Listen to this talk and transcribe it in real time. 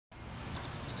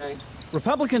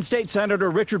Republican State Senator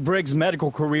Richard Briggs'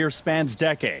 medical career spans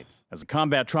decades as a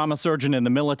combat trauma surgeon in the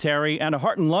military and a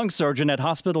heart and lung surgeon at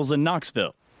hospitals in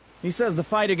Knoxville. He says the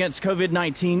fight against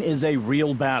COVID-19 is a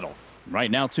real battle.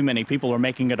 Right now, too many people are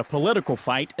making it a political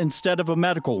fight instead of a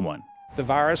medical one. The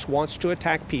virus wants to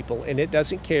attack people, and it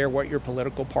doesn't care what your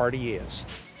political party is.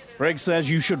 Briggs says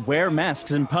you should wear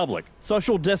masks in public,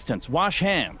 social distance, wash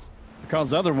hands,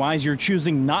 because otherwise you're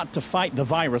choosing not to fight the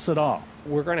virus at all.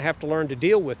 We're going to have to learn to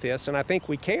deal with this, and I think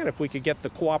we can if we could get the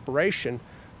cooperation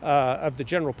of the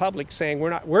general public saying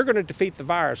we're going to defeat the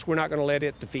virus, we're not going to let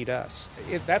it defeat us.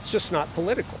 That's just not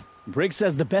political. Briggs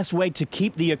says the best way to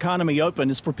keep the economy open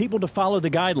is for people to follow the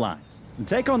guidelines and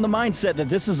take on the mindset that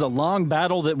this is a long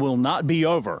battle that will not be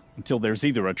over until there's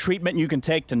either a treatment you can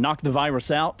take to knock the virus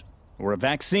out or a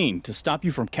vaccine to stop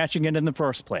you from catching it in the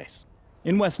first place.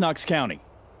 In West Knox County,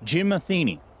 Jim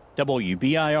Matheny,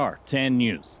 WBIR 10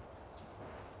 News.